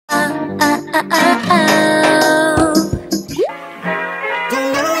it's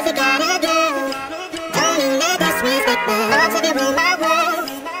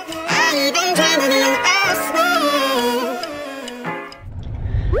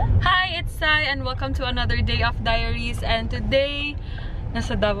Sai and welcome to another day of Diaries. And today,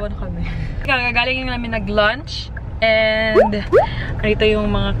 nasa Davao na kami. Kagagaling namin nag-lunch. And ito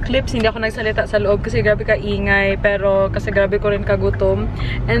yung mga clips. Hindi ako nagsalita sa loob kasi grabe ka-ingay. Pero kasi grabe ko rin kagutom.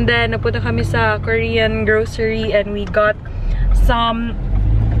 And then, napunta kami sa Korean grocery and we got some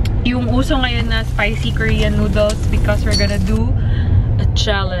yung uso ngayon na spicy Korean noodles because we're gonna do a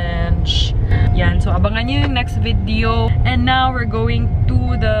challenge. Yan. So, abangan nyo yung next video. And now, we're going to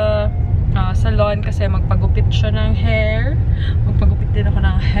the salon kasi magpagupit siya ng hair. Magpagupit din ako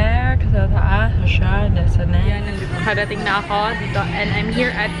ng hair kasi taas siya. Nasa na. Yan, nakadating na ako dito. And I'm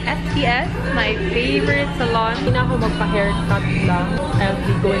here at FCPX, my favorite salon. Hindi na ako magpa-haircut lang. I'll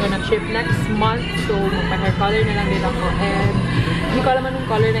be going on a trip next month. So, magpa-hair color na lang din ako. And hindi ko alam anong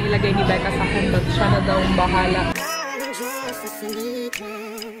color na ilagay ni Becca sa akin. But siya na daw ang bahala.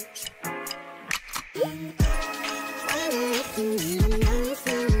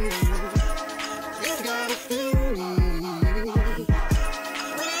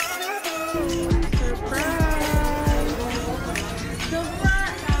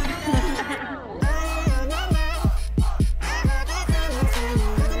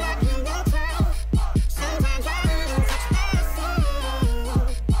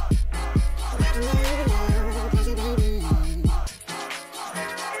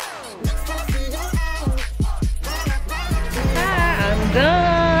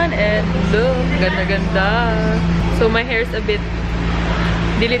 Done and look, ganda-ganda. So my hair's a bit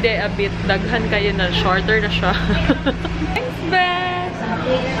dilide a bit daghan kayo na shorter na siya. Thanks, Beth.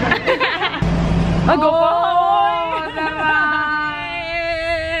 Go po.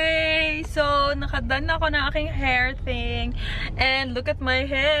 So nakadone na ako ng aking hair thing and look at my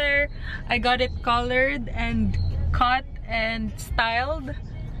hair. I got it colored and cut and styled.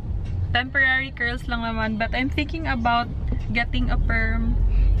 Temporary curls lang naman, but I'm thinking about getting a perm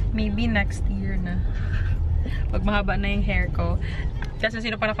maybe next year na. Pag mahaba na yung hair ko. Kasi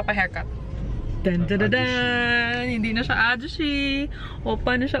sino pa nakapa-haircut? Dan dan dan dan! Hindi na siya ajushi.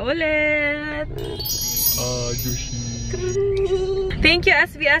 Opa na siya ulit. Ajushi. Thank you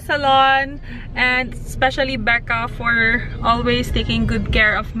SBS Salon and especially Becca for always taking good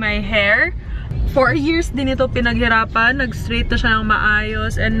care of my hair. 4 years din ito pinaghirapan. Nag-straight na siya ng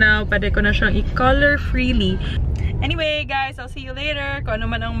maayos and now pwede ko na siyang i-color freely. Anyway, guys, I'll see you later kung ano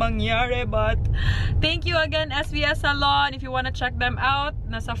man ang mangyari. But thank you again, SBS Salon. If you wanna check them out,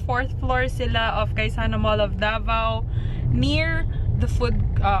 nasa 4th floor sila of Kaysana Mall of Davao, near the food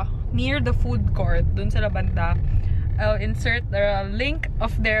court. Dun sila banda. I'll insert the link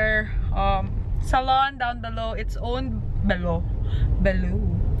of their salon down below. It's owned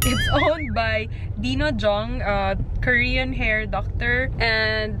It's owned by Dino Jong, Korean hair doctor.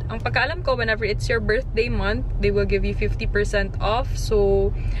 And ang pagkaalam ko, whenever it's your birthday month, they will give you 50% off. So,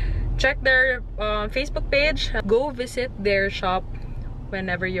 check their Facebook page. Go visit their shop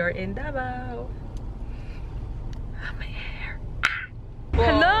whenever you're in Davao. My hair.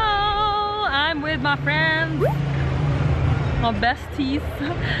 Hello! I'm with my friends. My besties.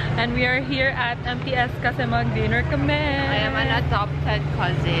 And we are here at MTS kasi mag-dinner kami. I am an adopted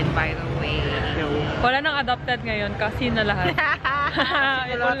cousin, by the way. Wala nang adopted ngayon kasi na lahat.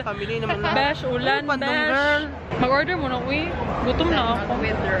 Family naman na. Besh, ulan, besh. Mag-order mo na, uy. Gutom na ako.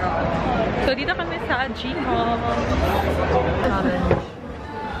 So, dito kami sa Gino.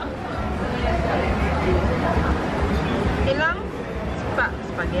 Ilang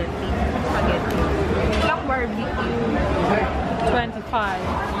spaghetti. Ilang barbecue. 25.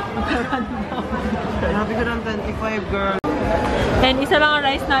 Sabi ko ng 25, girl. And isa lang ang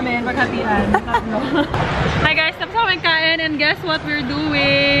rice namin, maghatian. Hi guys, tapos kami kain and guess what we're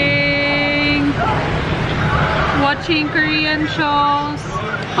doing? Watching Korean shows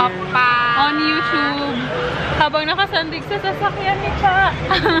on YouTube. Habang nakasandig sa sasakyan ni Cha.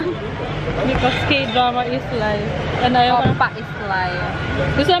 Because K-drama is life. And ayaw Oppa is life.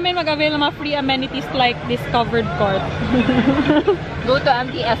 Gusto namin mag-avail ng mga free amenities like this covered court. Go to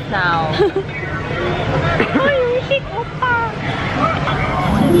MTS now. Ay, wishing Oppa!